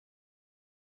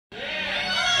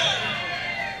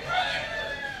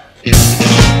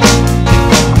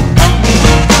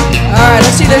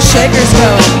the shakers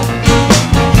go.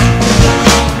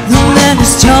 The man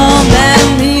is tall,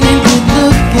 man, mean and good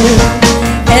looking,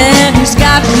 and he's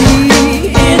got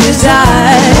me in his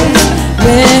eyes.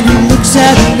 When he looks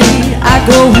at me, I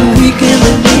go weak in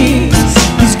the knees.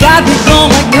 He's got me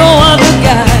going like no other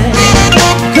guy,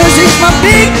 'cause he's my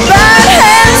big, bad,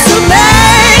 handsome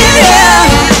man, yeah.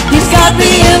 He's got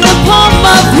me in the palm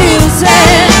of his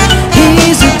hand.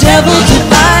 He's a devil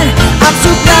divine. I'm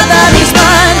so glad that he's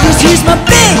mine, 'cause he's my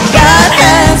big, bad,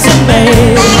 handsome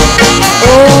man.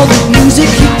 Oh, the music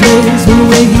he plays, the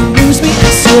way he moves me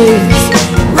and sways,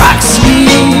 rocks me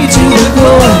to the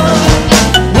core.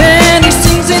 When he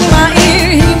sings in my ear,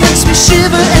 he makes me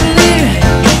shiver and leer,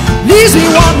 leaves me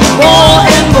wanting more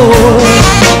and more.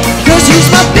 'Cause he's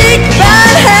my big,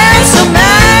 bad, handsome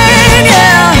man,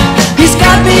 yeah. He's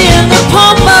got me in the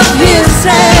palm of his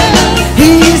hand.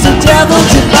 He's a devil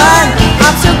divine.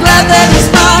 I'm so glad that he's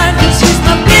mine, 'cause he's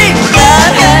my big,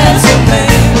 bad, handsome man.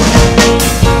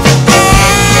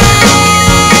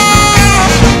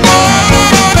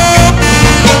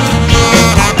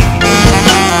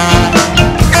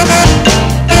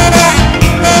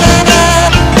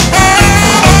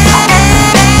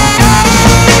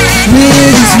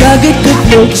 With his rugged good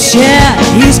looks, yeah,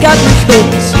 he's got me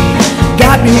fixed,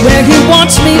 got me where he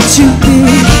wants me to be.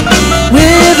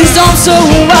 With his arms so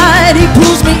wide, he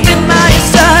pulls me in my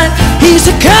side. He's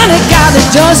the kind of guy that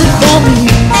does it for me,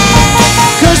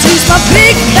 'cause he's my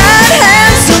big, bad,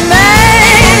 handsome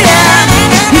man, yeah.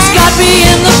 He's got me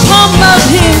in the palm of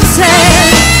his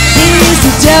hand. He's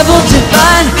the devil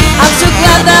divine. I'm so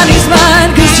glad that he's mine,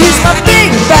 'cause he's my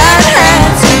big, bad,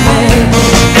 handsome man.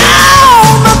 Oh,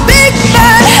 my big,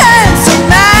 bad, handsome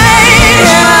man,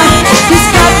 yeah. He's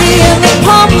got me in the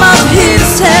palm of his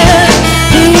hand.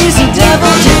 He's the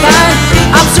devil divine.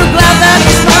 I'm so glad that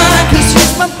he's mine, 'cause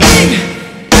he's my big,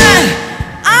 bad.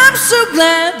 I'm so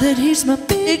glad that he's my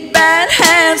big, bad,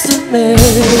 handsome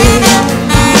man.